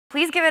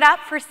Please give it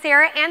up for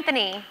Sarah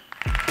Anthony.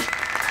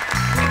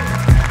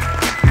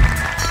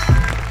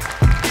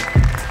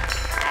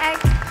 Hi.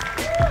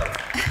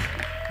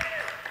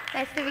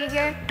 Nice to be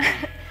here.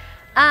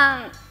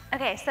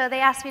 Okay, so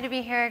they asked me to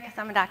be here because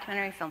I'm a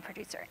documentary film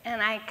producer,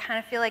 and I kind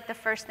of feel like the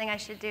first thing I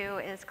should do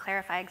is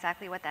clarify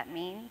exactly what that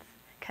means,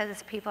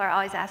 because people are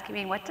always asking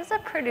me, what does a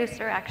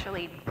producer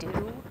actually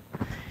do?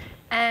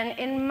 And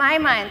in my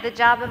mind, the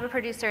job of a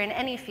producer in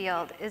any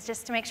field is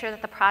just to make sure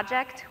that the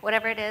project,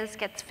 whatever it is,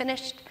 gets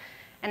finished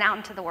and out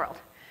into the world.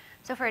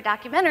 So for a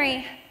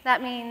documentary,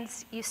 that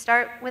means you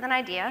start with an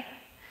idea,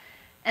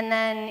 and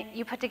then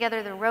you put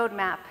together the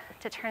roadmap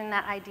to turn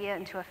that idea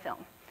into a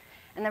film.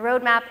 And the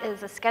roadmap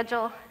is a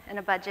schedule and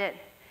a budget,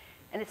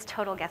 and it's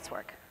total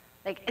guesswork.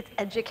 Like, it's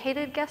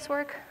educated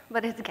guesswork,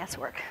 but it's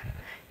guesswork.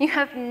 You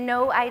have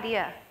no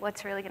idea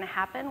what's really gonna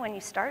happen when you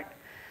start.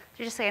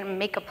 You're just gonna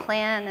make a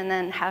plan and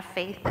then have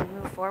faith and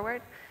move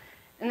forward.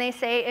 And they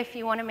say if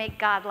you wanna make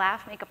God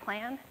laugh, make a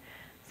plan.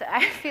 So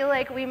I feel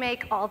like we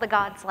make all the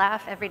gods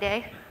laugh every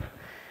day.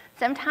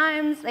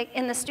 Sometimes, like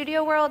in the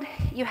studio world,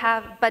 you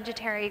have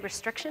budgetary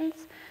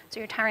restrictions, so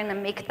you're trying to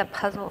make the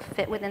puzzle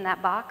fit within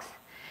that box.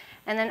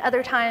 And then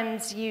other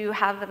times you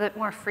have a bit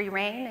more free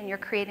reign and you're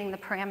creating the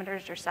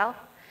parameters yourself.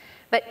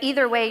 But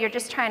either way, you're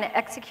just trying to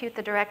execute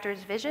the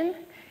director's vision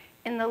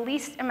in the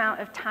least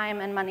amount of time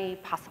and money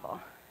possible.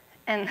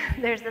 And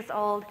there's this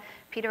old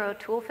Peter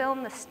O'Toole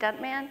film, The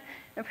Stuntman.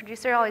 The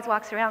producer always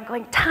walks around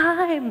going,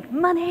 time,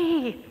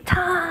 money,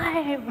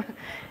 time.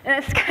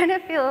 And it's kind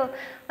of feel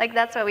like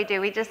that's what we do.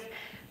 We just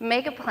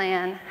make a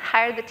plan,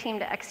 hire the team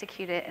to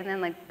execute it, and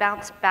then like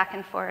bounce back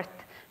and forth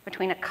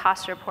between a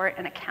cost report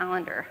and a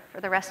calendar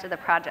for the rest of the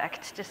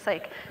project, just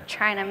like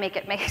trying to make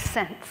it make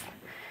sense.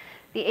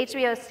 The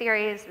HBO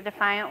series, The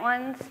Defiant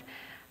Ones,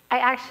 I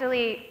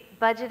actually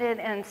budgeted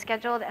and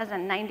scheduled as a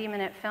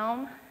 90-minute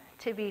film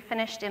to be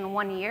finished in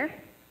 1 year.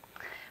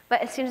 But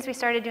as soon as we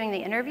started doing the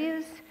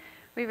interviews,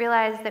 we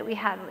realized that we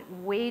had like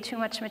way too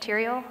much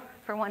material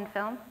for one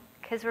film,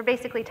 because we're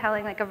basically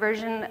telling like a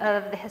version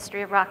of the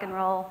history of rock and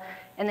roll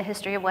and the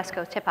history of West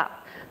Coast hip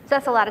hop. So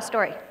that's a lot of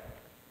story.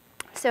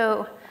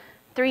 So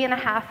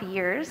 3.5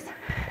 years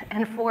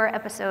and 4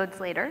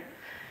 episodes later,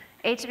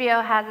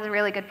 HBO has a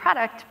really good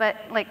product, but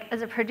like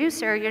as a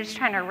producer, you're just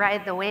trying to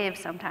ride the wave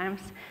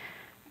sometimes.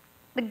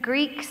 The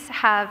Greeks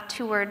have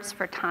 2 words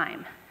for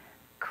time.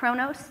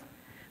 Chronos,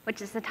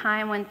 which is the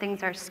time when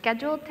things are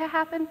scheduled to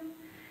happen,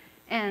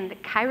 and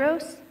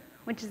kairos,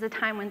 which is the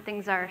time when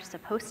things are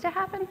supposed to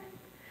happen.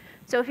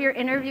 So if you're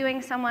interviewing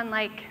someone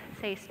like,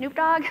 say, Snoop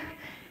Dogg,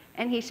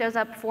 and he shows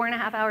up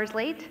 4.5 hours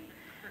late,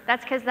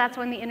 that's because that's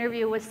when the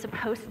interview was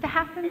supposed to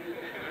happen.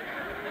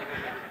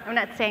 I'm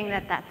not saying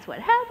that that's what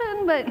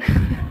happened, but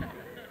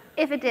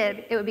if it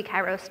did, it would be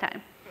kairos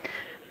time.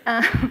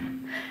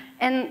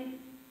 And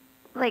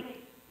like,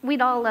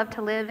 we'd all love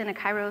to live in a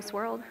kairos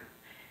world.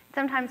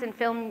 Sometimes in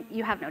film,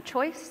 you have no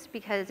choice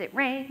because it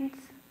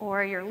rains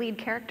or your lead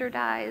character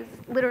dies.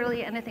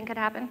 Literally anything could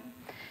happen.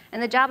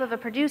 And the job of a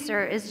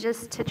producer is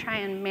just to try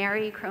and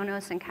marry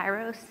Chronos and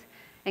Kairos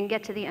and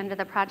get to the end of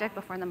the project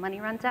before the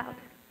money runs out.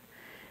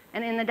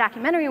 And in the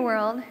documentary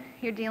world,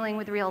 you're dealing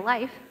with real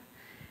life,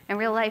 and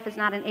real life is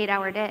not an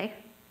 8-hour day.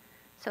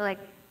 So like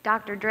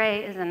Dr.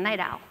 Dre is a night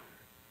owl.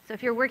 So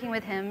if you're working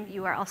with him,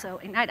 you are also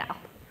a night owl.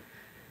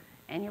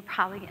 And you're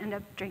probably gonna end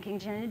up drinking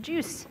gin and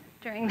juice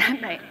during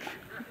that night.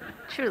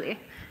 Truly,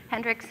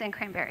 Hendrix and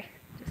cranberry,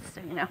 just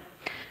so you know.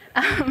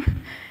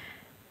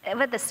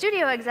 But the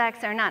studio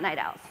execs are not night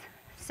owls,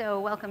 so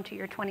welcome to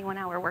your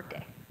 21-hour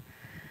workday.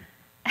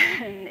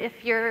 And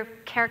if your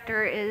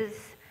character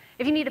is,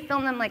 if you need to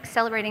film them like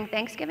celebrating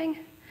Thanksgiving,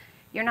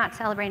 you're not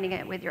celebrating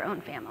it with your own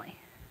family.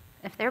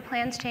 If their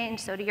plans change,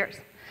 so do yours.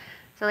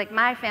 So like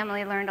my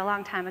family learned a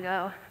long time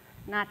ago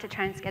not to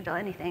try and schedule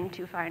anything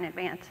too far in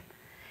advance.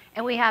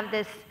 And we have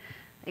this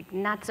like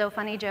not so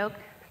funny joke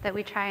that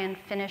we try and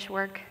finish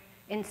work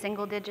in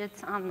single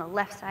digits on the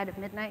left side of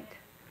midnight.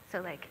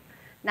 So like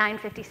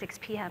 9:56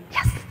 p.m.,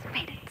 yes,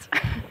 made it.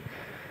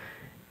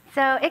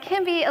 So it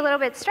can be a little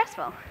bit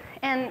stressful,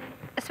 and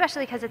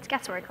especially because it's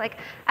guesswork. Like,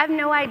 I have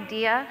no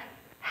idea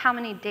how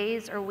many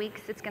days or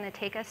weeks it's gonna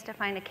take us to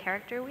find a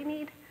character we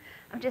need.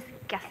 I'm just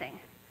guessing.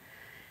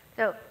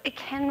 So it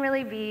can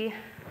really be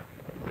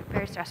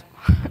very stressful.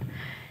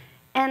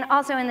 And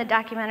also in the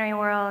documentary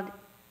world,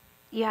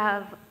 you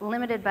have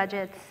limited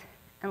budgets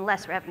and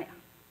less revenue,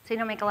 so you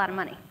don't make a lot of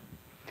money.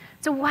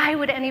 So why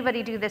would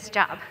anybody do this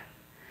job?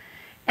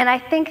 And I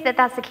think that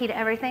that's the key to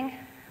everything,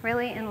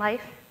 really, in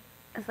life,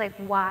 is like,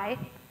 why?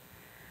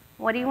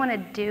 What do you want to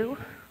do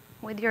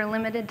with your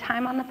limited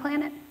time on the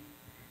planet?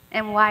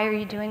 And why are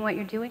you doing what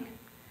you're doing?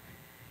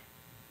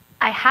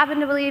 I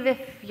happen to believe if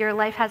your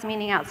life has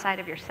meaning outside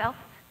of yourself,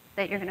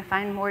 that you're going to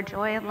find more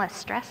joy and less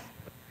stress.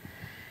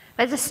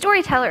 But as a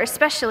storyteller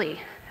especially,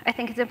 I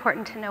think it's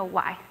important to know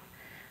why.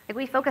 Like,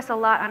 we focus a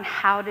lot on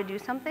how to do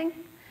something,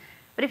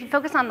 but if you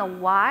focus on the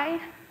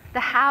why, the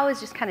how is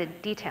just kind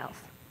of details.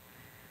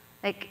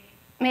 Like,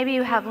 maybe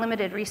you have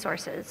limited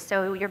resources,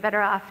 so you're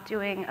better off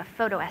doing a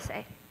photo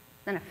essay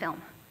than a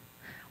film.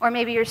 Or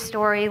maybe your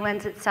story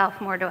lends itself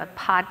more to a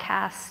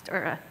podcast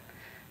or a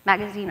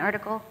magazine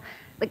article.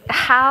 Like,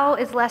 how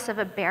is less of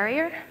a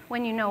barrier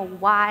when you know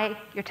why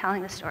you're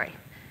telling the story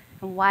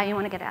and why you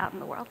want to get it out in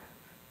the world.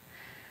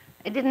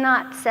 I did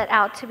not set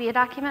out to be a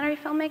documentary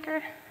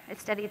filmmaker. I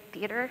studied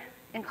theater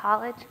in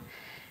college.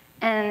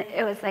 And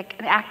it was like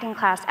an acting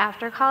class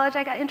after college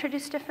I got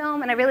introduced to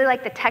film, and I really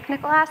liked the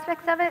technical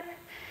aspects of it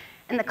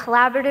and the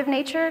collaborative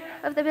nature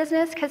of the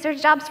business, because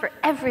there's jobs for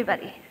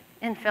everybody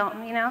in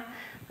film, you know?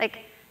 Like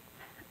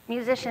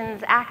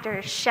musicians,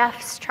 actors,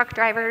 chefs, truck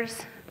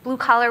drivers,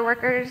 blue-collar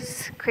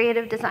workers,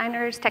 creative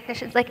designers,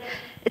 technicians. Like,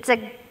 it's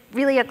a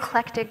really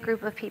eclectic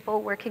group of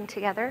people working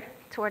together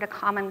toward a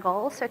common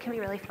goal, so it can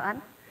be really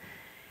fun.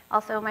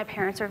 Also, my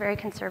parents were very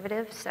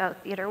conservative, so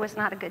theater was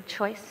not a good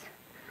choice.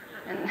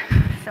 And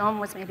film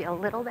was maybe a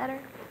little better.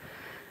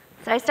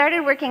 So I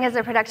started working as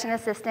a production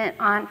assistant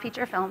on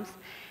feature films,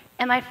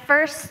 and my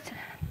first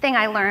thing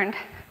I learned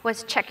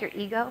was check your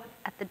ego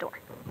at the door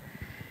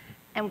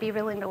and be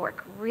willing to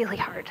work really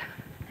hard.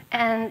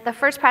 And the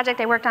first project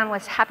I worked on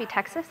was Happy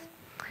Texas,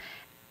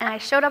 and I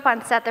showed up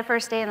on set the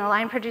first day, and the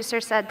line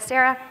producer said,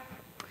 "Sarah,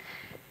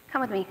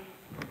 come with me.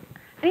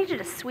 I need you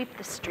to sweep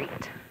the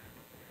street."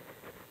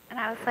 And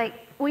I was like,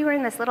 we were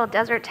in this little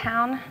desert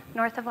town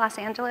north of Los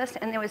Angeles,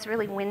 and it was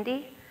really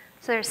windy,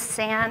 so there's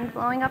sand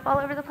blowing up all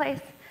over the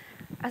place.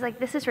 I was like,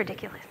 this is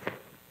ridiculous.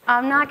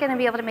 I'm not going to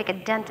be able to make a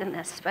dent in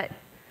this, but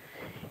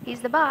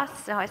he's the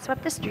boss, so I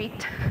swept the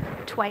street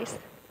twice.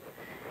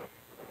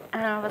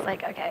 And I was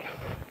like, okay,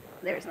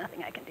 there's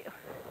nothing I can do.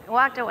 I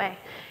walked away.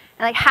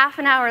 And like half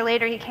an hour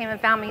later, he came and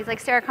found me. He's like,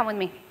 Sarah, come with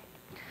me.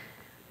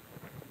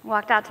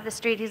 Walked out to the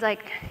street. He's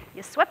like,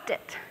 you swept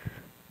it.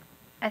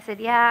 I said,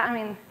 yeah, I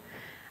mean,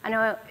 I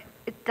know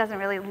it doesn't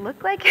really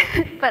look like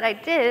it, but I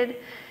did,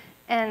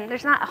 and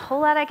there's not a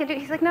whole lot I can do.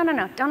 He's like, no,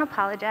 don't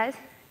apologize.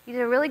 You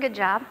did a really good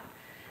job.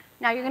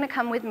 Now you're going to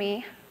come with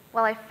me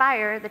while I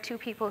fire the 2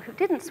 people who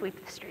didn't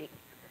sweep the street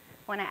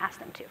when I asked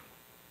them to.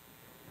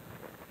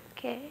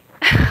 Okay.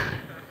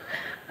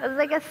 It was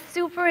like a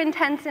super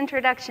intense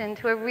introduction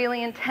to a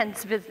really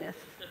intense business.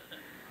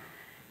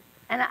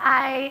 And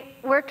I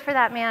worked for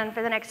that man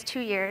for the next 2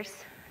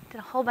 years, did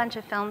a whole bunch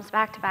of films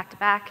back to back to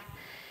back.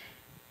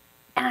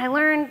 And I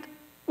learned,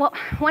 well,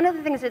 one of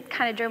the things that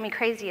kind of drove me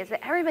crazy is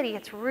that everybody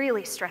gets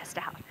really stressed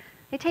out.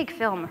 They take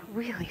film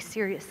really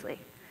seriously.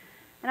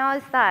 And I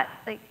always thought,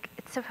 like,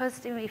 it's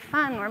supposed to be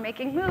fun, we're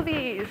making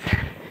movies.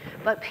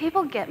 But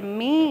people get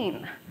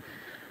mean.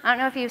 I don't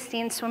know if you've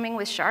seen Swimming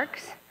with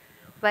Sharks,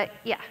 but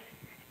yeah.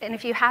 And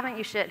if you haven't,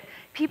 you should.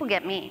 People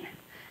get mean.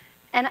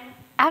 And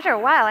after a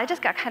while, I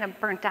just got kind of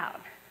burnt out.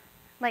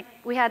 Like,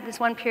 we had this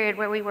one period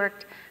where we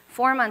worked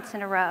 4 months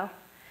in a row,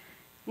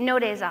 no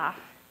days off.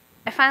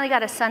 I finally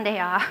got a Sunday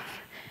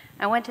off.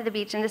 I went to the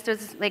beach, and this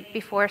was like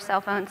before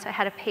cell phones, so I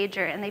had a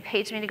pager, and they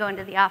paged me to go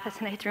into the office,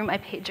 and I threw my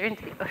pager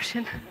into the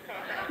ocean.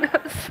 And I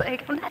was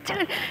like, I'm not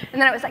doing it.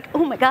 And then I was like,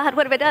 oh my God,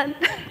 what have I done?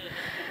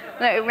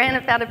 And I ran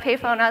and found a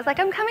payphone. I was like,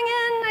 I'm coming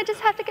in. I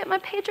just have to get my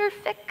pager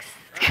fixed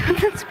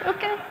because it's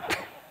broken.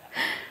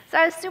 So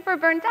I was super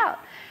burnt out.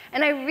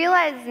 And I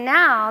realize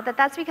now that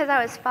that's because I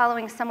was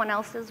following someone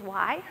else's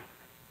why.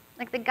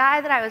 Like the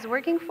guy that I was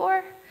working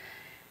for,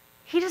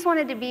 he just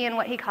wanted to be in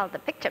what he called the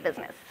picture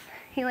business.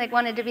 He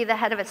wanted to be the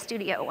head of a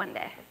studio one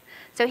day.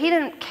 So he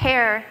didn't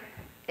care,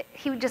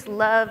 he just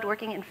loved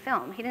working in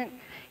film. He didn't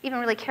even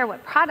really care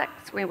what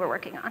products we were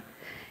working on.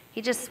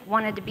 He just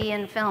wanted to be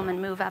in film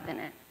and move up in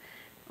it.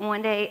 And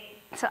one day,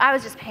 so I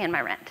was just paying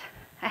my rent.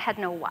 I had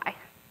no why.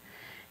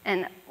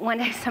 And one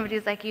day somebody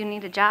was like, you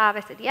need a job? I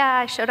said, yeah.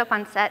 I showed up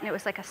on set, and it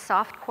was like a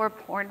softcore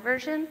porn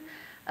version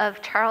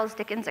of Charles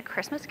Dickens' A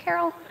Christmas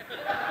Carol.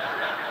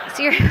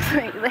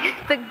 Seriously,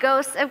 like the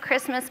ghosts of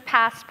Christmas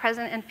past,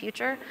 present, and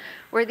future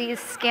were these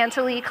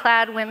scantily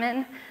clad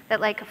women that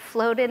like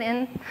floated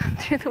in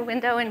through the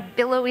window in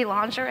billowy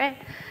lingerie.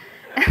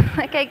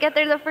 Like I get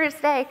there the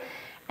first day,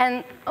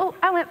 and oh,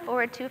 I went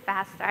forward too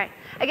fast, sorry.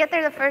 I get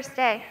there the first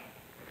day,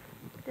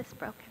 this is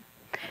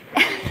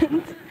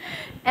broken.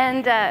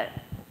 and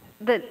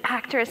the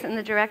actress and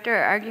the director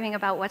are arguing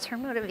about what's her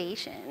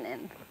motivation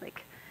and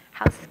like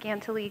how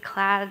scantily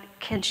clad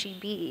can she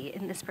be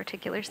in this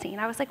particular scene.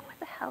 I was like, what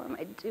the hell am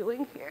I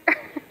doing here?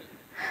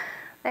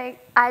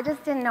 Like, I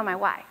just didn't know my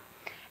why.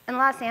 And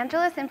Los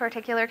Angeles in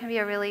particular can be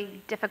a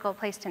really difficult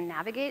place to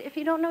navigate if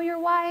you don't know your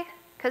why,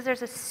 because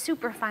there's a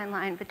super fine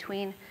line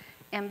between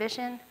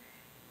ambition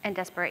and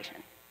desperation.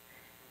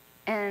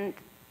 And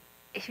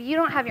if you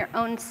don't have your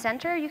own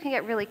center, you can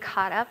get really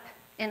caught up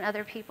in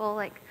other people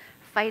like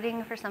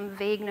fighting for some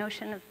vague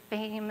notion of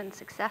fame and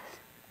success.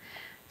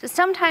 So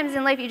sometimes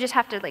in life you just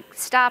have to like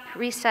stop,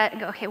 reset,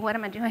 and go, okay, what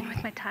am I doing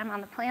with my time on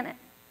the planet?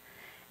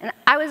 And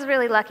I was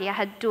really lucky. I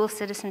had dual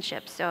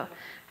citizenship, so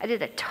I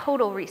did a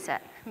total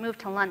reset,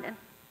 moved to London.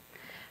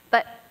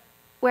 But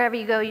wherever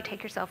you go, you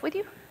take yourself with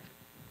you.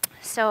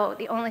 So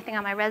the only thing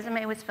on my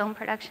resume was film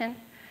production.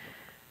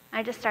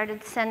 I just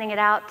started sending it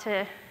out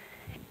to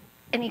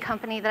any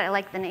company that I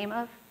liked the name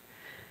of.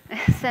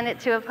 I sent it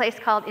to a place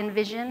called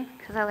Envision,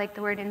 because I like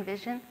the word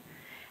envision.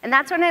 And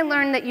that's when I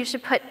learned that you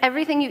should put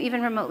everything you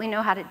even remotely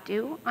know how to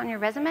do on your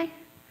resume,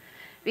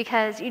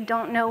 because you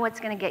don't know what's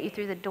going to get you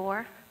through the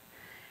door.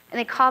 And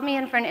they called me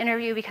in for an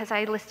interview because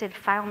I listed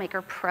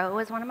FileMaker Pro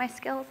as one of my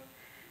skills.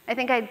 I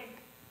think I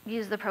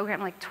used the program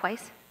like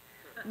twice,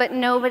 but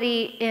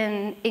nobody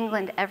in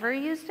England ever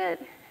used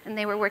it, and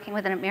they were working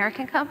with an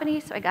American company,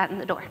 so I got in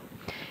the door.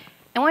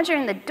 And once you're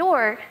in the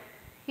door,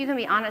 you can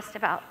be honest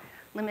about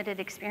limited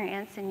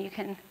experience, and you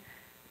can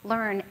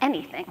learn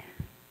anything.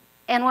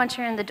 And once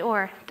you're in the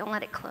door, don't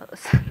let it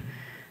close.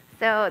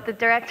 So the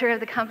director of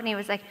the company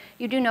was like,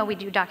 you do know we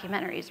do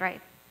documentaries,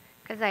 right?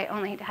 Because I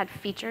only had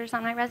features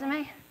on my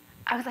resume.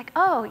 I was like,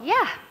 oh,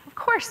 yeah, of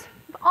course.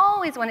 I've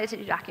always wanted to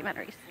do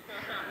documentaries.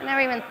 I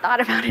never even thought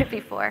about it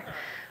before.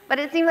 But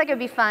it seemed like it would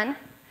be fun.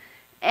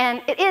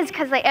 And it is,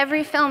 because like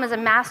every film is a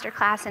master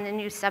class in a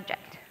new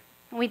subject.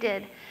 We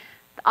did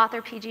the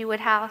author P.G.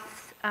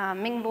 Wodehouse,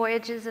 Ming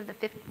voyages of the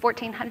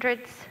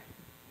 1400s,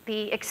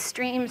 the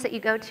extremes that you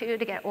go to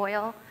get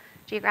oil,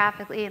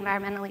 geographically,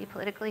 environmentally,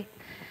 politically.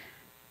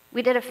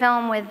 We did a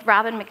film with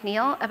Robin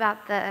McNeil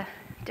about the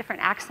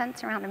different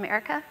accents around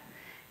America.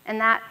 And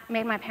that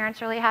made my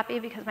parents really happy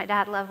because my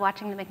dad loved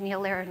watching the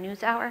McNeil-era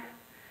NewsHour.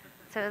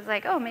 So it was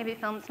like, oh, maybe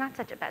film's not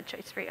such a bad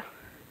choice for you.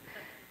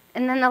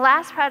 And then the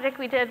last project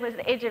we did was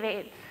The Age of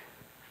AIDS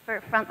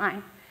for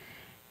Frontline.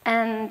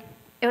 And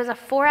it was a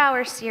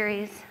 4-hour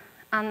series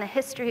on the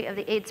history of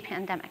the AIDS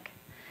pandemic.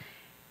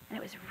 And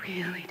it was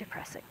really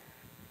depressing.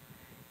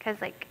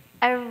 Because like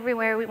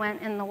everywhere we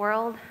went in the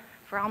world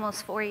for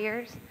almost 4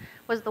 years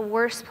was the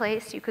worst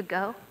place you could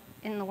go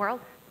in the world.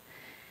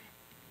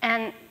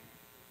 And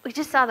we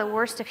just saw the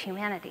worst of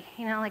humanity,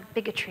 you know, like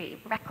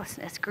bigotry,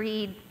 recklessness,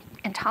 greed,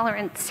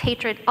 intolerance,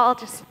 hatred, all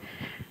just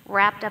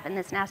wrapped up in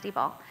this nasty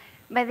ball.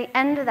 By the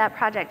end of that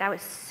project, I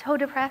was so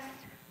depressed.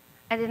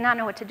 I did not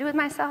know what to do with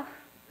myself.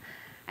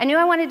 I knew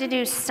I wanted to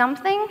do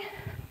something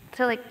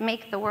to like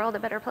make the world a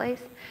better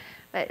place,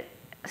 but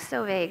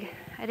so vague.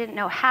 I didn't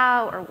know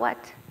how or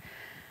what.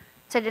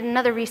 So I did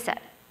another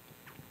reset.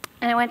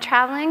 And I went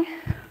traveling,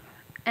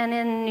 and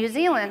in New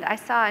Zealand, I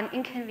saw An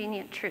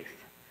Inconvenient Truth.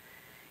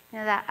 You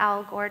know, that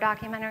Al Gore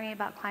documentary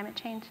about climate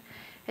change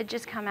had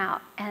just come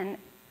out. And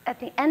at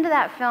the end of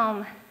that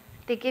film,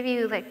 they give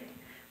you like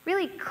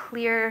really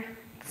clear,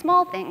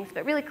 small things,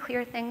 but really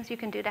clear things you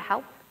can do to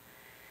help.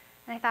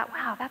 And I thought,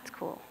 wow, that's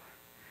cool.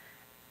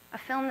 A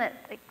film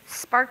that like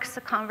sparks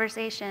a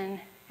conversation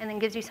and then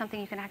gives you something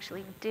you can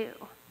actually do.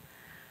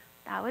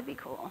 That would be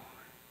cool.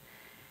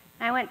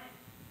 And I went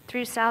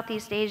through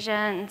Southeast Asia,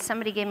 and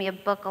somebody gave me a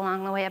book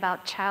along the way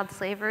about child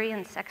slavery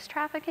and sex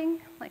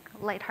trafficking, like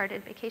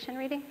lighthearted vacation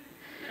reading.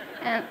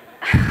 And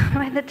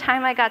by the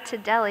time I got to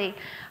Delhi,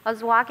 I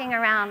was walking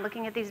around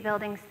looking at these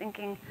buildings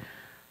thinking,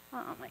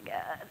 oh my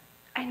God,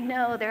 I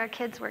know there are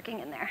kids working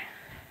in there.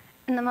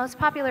 And the most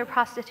popular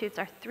prostitutes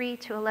are 3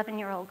 to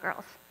 11-year-old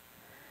girls.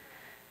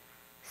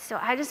 So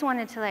I just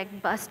wanted to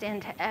like bust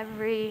into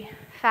every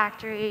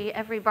factory,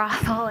 every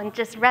brothel, and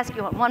just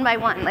rescue them one by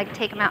one, like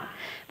take them out.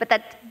 But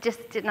that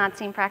just did not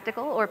seem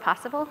practical or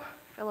possible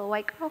for a little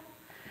white girl.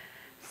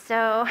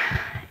 So,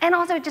 and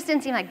also it just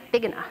didn't seem like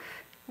big enough.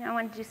 You know, I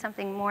wanted to do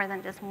something more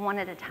than just one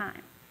at a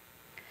time.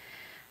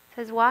 So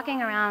I was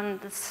walking around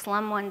the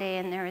slum one day,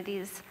 and there were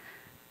these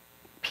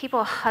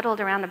people huddled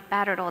around a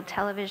battered old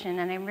television,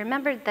 and I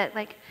remembered that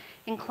like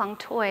in Klong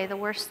Toi, the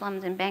worst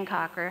slums in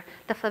Bangkok, or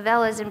the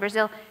favelas in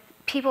Brazil,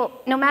 people,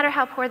 no matter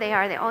how poor they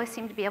are, they always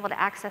seem to be able to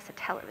access a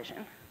television.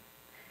 And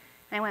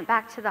I went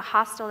back to the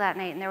hostel that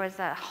night, and there was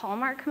a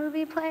Hallmark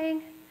movie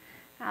playing.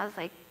 And I was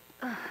like,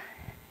 ugh,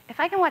 if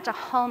I can watch a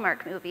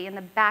Hallmark movie in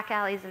the back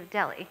alleys of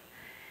Delhi,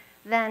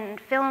 then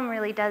film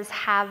really does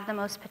have the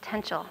most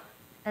potential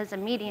as a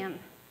medium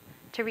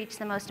to reach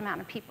the most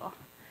amount of people.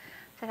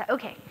 So I thought,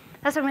 okay,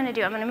 that's what I'm gonna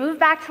do. I'm gonna move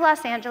back to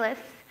Los Angeles,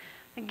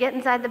 and get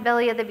inside the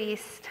belly of the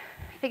beast,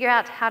 figure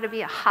out how to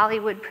be a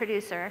Hollywood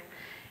producer,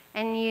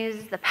 and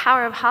use the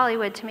power of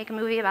Hollywood to make a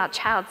movie about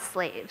child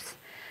slaves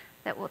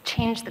that will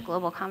change the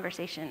global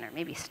conversation, or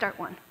maybe start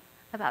one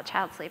about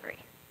child slavery.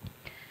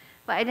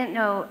 But I didn't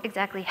know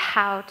exactly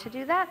how to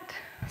do that,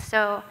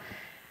 so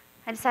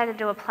I decided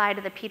to apply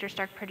to the Peter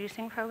Stark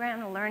producing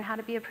program to learn how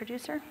to be a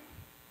producer.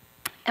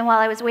 And while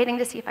I was waiting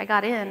to see if I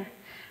got in,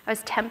 I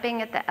was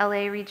temping at the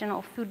LA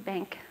Regional Food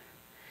Bank,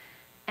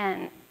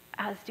 and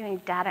I was doing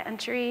data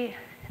entry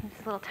in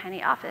this little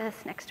tiny office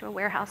next to a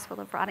warehouse full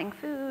of rotting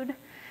food.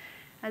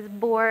 I was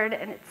bored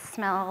and it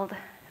smelled,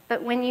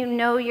 but when you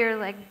know your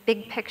like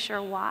big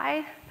picture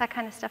why, that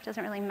kind of stuff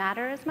doesn't really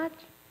matter as much.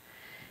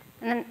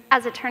 And then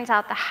as it turns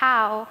out, the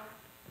how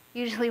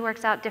usually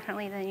works out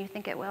differently than you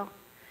think it will.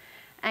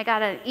 I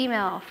got an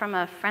email from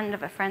a friend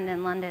of a friend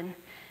in London.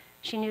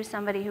 She knew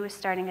somebody who was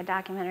starting a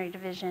documentary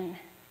division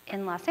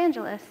in Los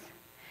Angeles,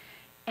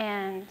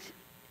 and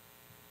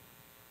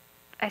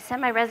I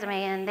sent my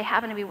resume in. They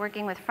happened to be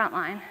working with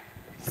Frontline,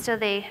 so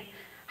they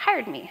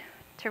hired me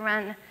to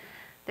run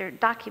their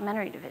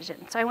documentary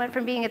division. So I went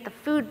from being at the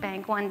food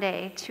bank one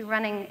day to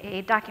running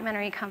a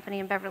documentary company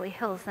in Beverly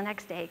Hills the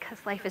next day,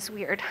 because life is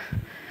weird.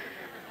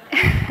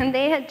 And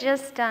they had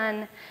just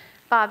done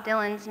Bob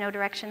Dylan's No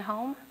Direction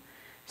Home.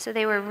 So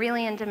they were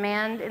really in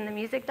demand in the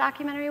music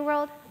documentary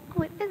world.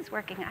 Oh, it is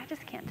working. I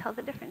just can't tell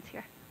the difference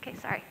here. Okay,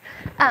 sorry.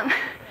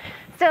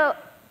 So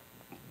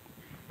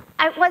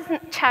it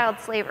wasn't child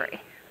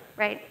slavery,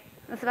 right?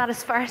 That's about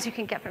as far as you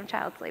can get from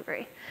child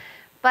slavery.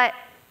 But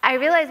I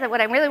realized that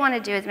what I really want to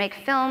do is make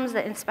films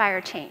that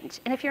inspire change.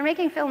 And if you're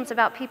making films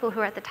about people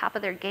who are at the top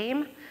of their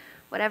game,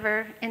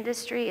 whatever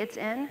industry it's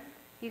in,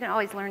 you can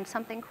always learn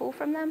something cool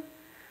from them.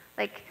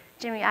 Like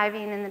Jimmy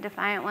Iovine in The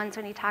Defiant Ones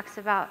when he talks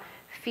about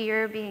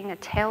fear being a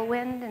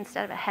tailwind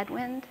instead of a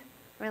headwind.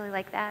 I really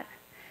like that.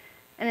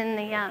 And in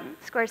the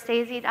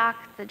Scorsese doc,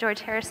 the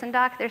George Harrison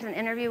doc, there's an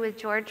interview with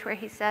George where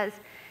he says,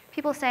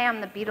 people say I'm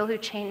the Beatle who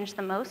changed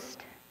the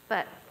most,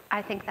 but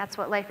I think that's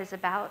what life is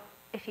about.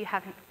 If you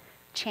haven't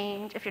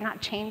changed, if you're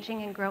not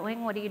changing and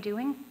growing, what are you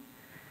doing?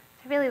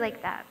 I really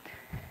like that.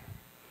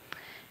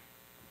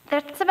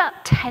 That's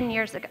about 10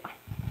 years ago.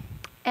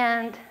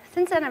 And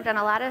since then, I've done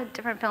a lot of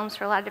different films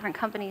for a lot of different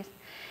companies.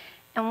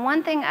 And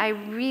one thing I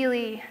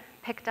really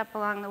picked up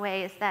along the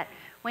way is that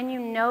when you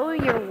know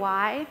your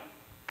why,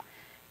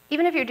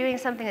 even if you're doing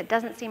something that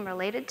doesn't seem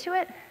related to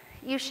it,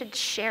 you should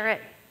share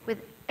it with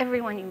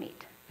everyone you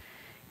meet.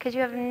 Because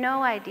you have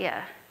no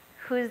idea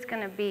who's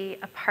going to be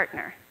a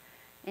partner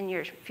in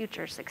your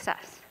future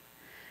success.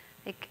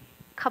 Like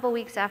a couple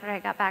weeks after I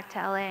got back to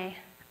LA,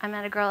 I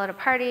met a girl at a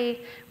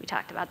party. We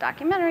talked about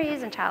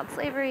documentaries and child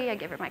slavery. I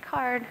gave her my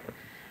card.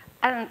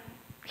 I didn't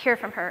hear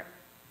from her,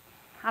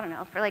 I don't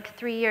know, for like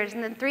 3 years.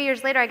 And then 3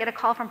 years later, I get a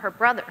call from her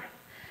brother.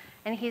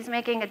 And he's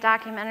making a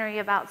documentary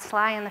about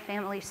Sly and the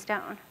Family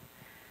Stone.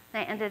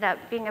 And I ended up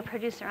being a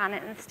producer on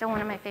it, and it's still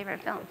one of my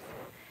favorite films.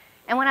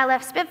 And when I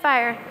left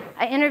Spitfire,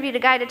 I interviewed a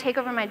guy to take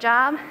over my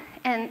job,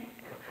 and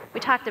we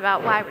talked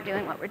about why we're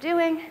doing what we're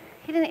doing.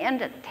 He didn't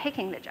end up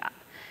taking the job.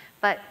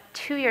 But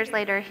 2 years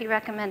later, he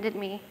recommended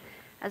me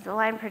as the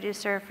line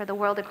producer for The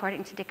World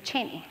According to Dick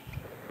Cheney,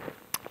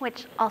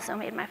 which also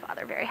made my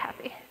father very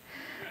happy.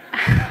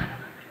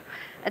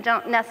 I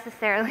don't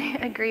necessarily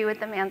agree with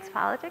the man's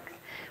politics,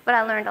 but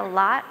I learned a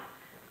lot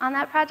on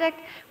that project.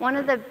 One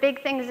of the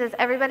big things is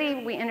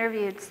everybody we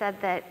interviewed said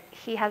that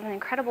he has an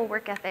incredible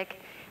work ethic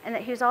and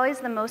that he was always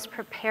the most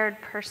prepared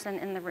person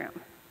in the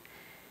room.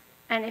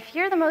 And if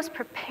you're the most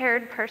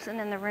prepared person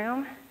in the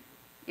room,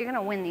 you're going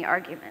to win the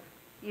argument,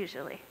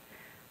 usually.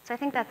 So I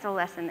think that's a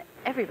lesson that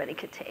everybody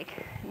could take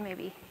and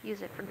maybe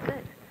use it for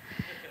good.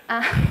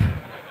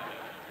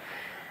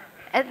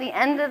 At the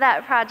end of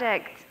that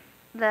project,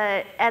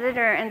 the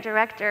editor and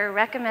director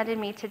recommended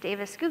me to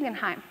Davis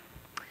Guggenheim.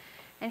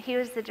 And he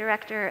was the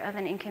director of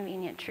An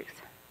Inconvenient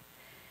Truth.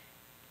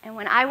 And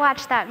when I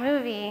watched that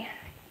movie,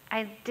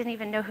 I didn't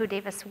even know who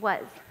Davis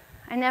was.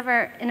 I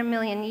never in a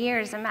million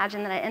years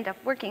imagined that I'd end up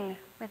working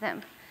with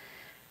him.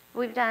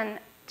 We've done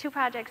 2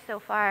 projects so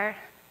far,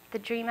 the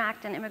DREAM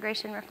Act and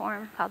immigration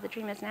reform, called The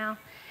Dream Is Now,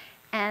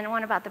 and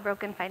one about the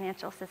broken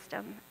financial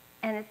system.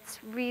 And it's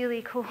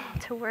really cool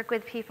to work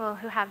with people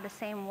who have the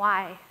same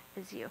why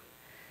as you.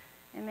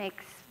 It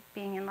makes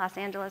being in Los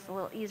Angeles a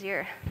little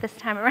easier this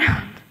time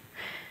around.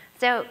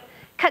 So,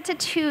 cut to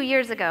 2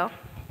 years ago,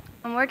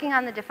 I'm working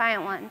on The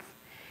Defiant Ones.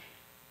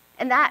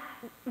 And that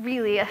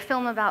really, a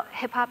film about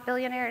hip-hop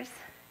billionaires,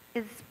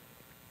 is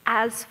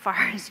as far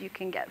as you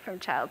can get from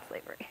child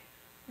slavery.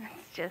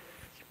 It's just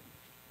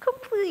a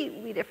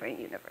completely different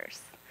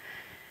universe.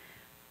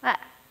 But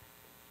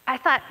I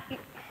thought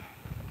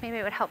maybe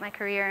it would help my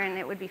career and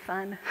it would be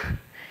fun.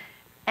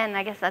 And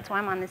I guess that's why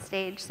I'm on this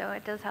stage, so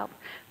it does help.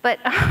 But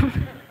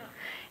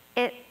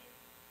I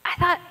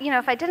thought,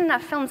 if I did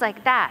enough films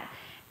like that,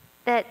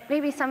 that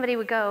maybe somebody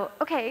would go,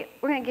 okay,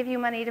 we're going to give you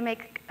money to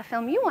make a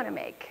film you want to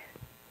make.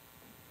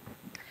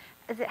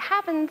 As it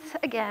happens,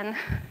 again,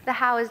 the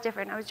how is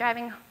different. I was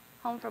driving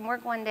home from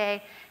work one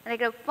day, and I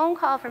get a phone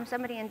call from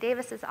somebody in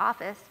Davis's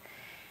office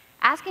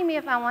asking me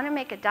if I want to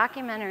make a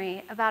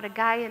documentary about a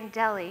guy in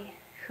Delhi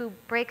who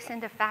breaks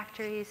into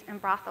factories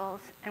and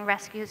brothels and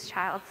rescues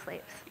child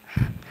slaves.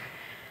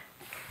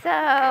 So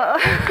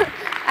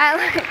I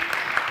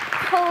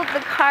pulled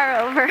the car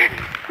over.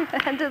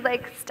 I had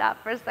to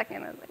stop for a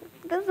second. I was like,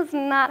 this is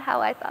not how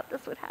I thought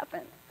this would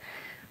happen.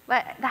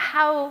 But the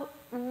how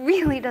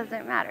really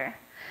doesn't matter.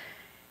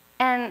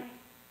 And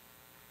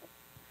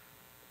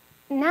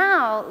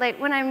now,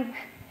 when I'm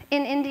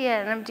in India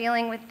and I'm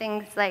dealing with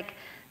things like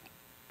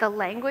the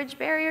language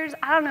barriers,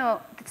 I don't know,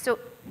 so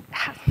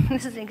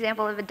this is an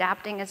example of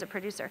adapting as a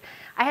producer.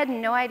 I had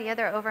no idea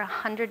there are over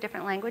 100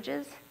 different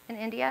languages in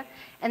India,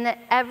 and that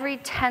every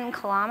 10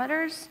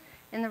 kilometers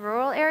in the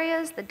rural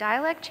areas, the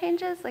dialect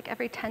changes,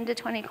 every 10 to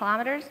 20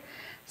 kilometers.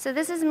 So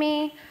this is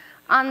me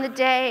on the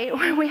day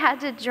when we had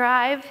to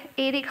drive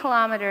 80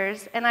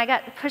 kilometers, and I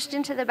got pushed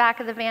into the back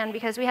of the van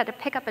because we had to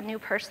pick up a new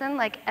person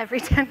every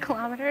 10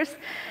 kilometers.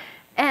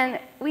 And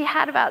we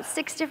had about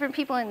 6 different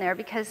people in there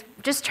because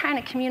just trying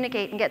to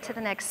communicate and get to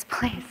the next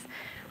place.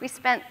 We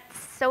spent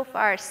so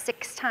far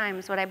 6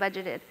 times what I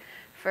budgeted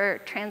for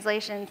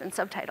translations and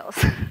subtitles.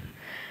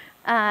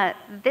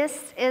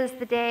 This is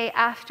the day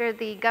after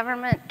the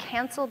government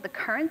canceled the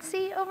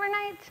currency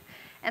overnight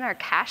and our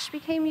cash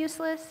became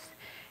useless.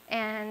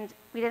 And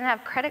we didn't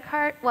have credit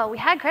card. Well, we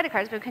had credit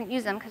cards, but we couldn't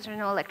use them because there was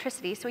no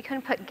electricity, so we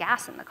couldn't put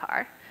gas in the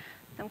car.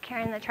 So I'm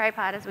carrying the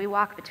tripod as we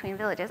walk between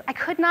villages. I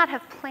could not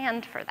have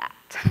planned for that.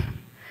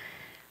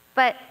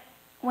 But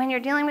when you're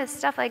dealing with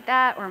stuff like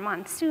that, or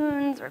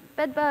monsoons, or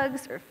bed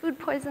bugs, or food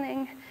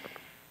poisoning,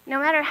 no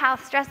matter how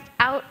stressed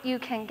out you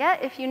can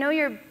get, if you know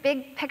your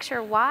big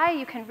picture why,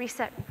 you can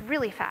reset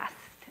really fast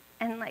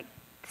and like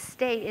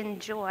stay in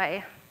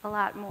joy a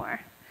lot more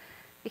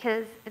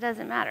because it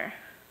doesn't matter.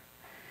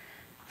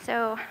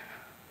 So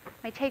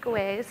my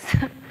takeaways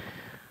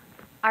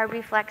are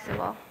be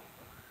flexible.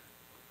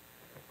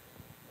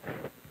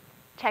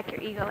 Check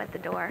your ego at the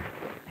door.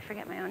 I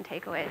forget my own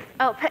takeaways.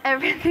 Oh, put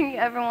everything you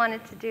ever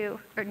wanted to do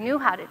or knew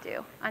how to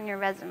do on your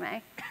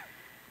resume.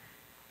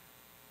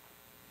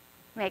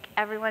 Make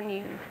everyone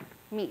you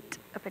meet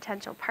a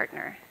potential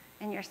partner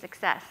in your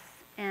success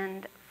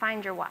and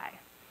find your why.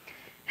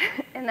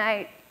 And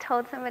I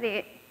told somebody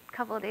a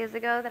couple of days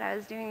ago that I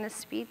was doing this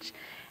speech,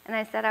 and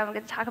I said I was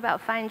going to talk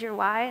about Find Your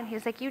Why, and he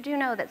was like, you do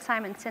know that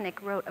Simon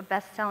Sinek wrote a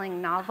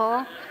best-selling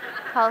novel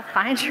called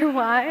Find Your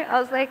Why?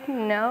 I was like,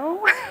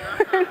 no,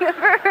 I've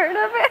never heard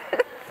of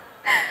it.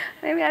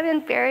 Maybe I've been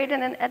buried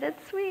in an edit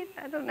suite,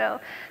 I don't know.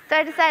 So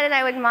I decided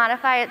I would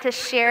modify it to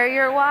Share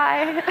Your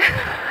Why.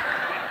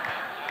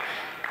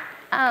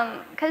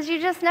 Because you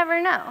just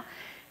never know.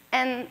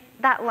 And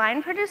that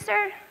line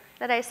producer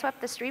that I swept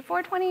the street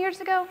for 20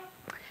 years ago,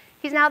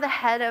 he's now the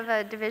head of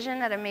a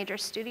division at a major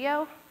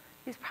studio.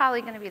 He's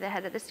probably going to be the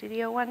head of the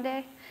studio one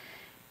day.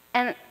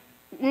 And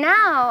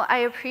now I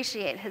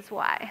appreciate his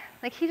why.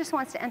 Like, he just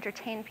wants to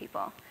entertain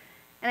people.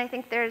 And I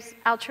think there's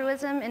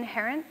altruism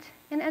inherent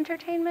in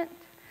entertainment,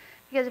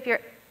 because if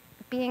you're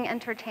being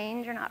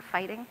entertained, you're not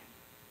fighting.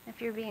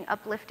 If you're being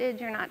uplifted,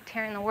 you're not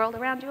tearing the world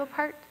around you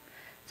apart.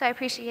 So I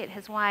appreciate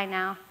his why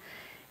now.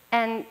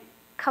 And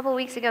a couple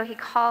weeks ago, he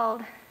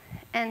called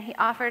and he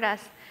offered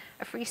us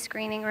a free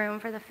screening room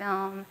for the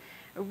film,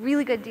 a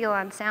really good deal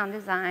on sound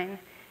design,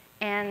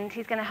 and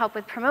he's going to help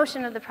with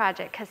promotion of the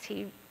project because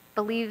he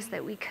believes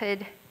that we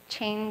could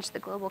change the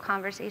global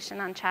conversation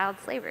on child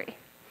slavery.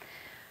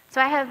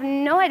 So I have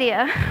no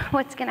idea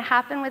what's going to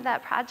happen with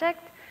that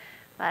project,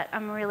 but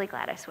I'm really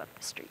glad I swept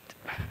the street.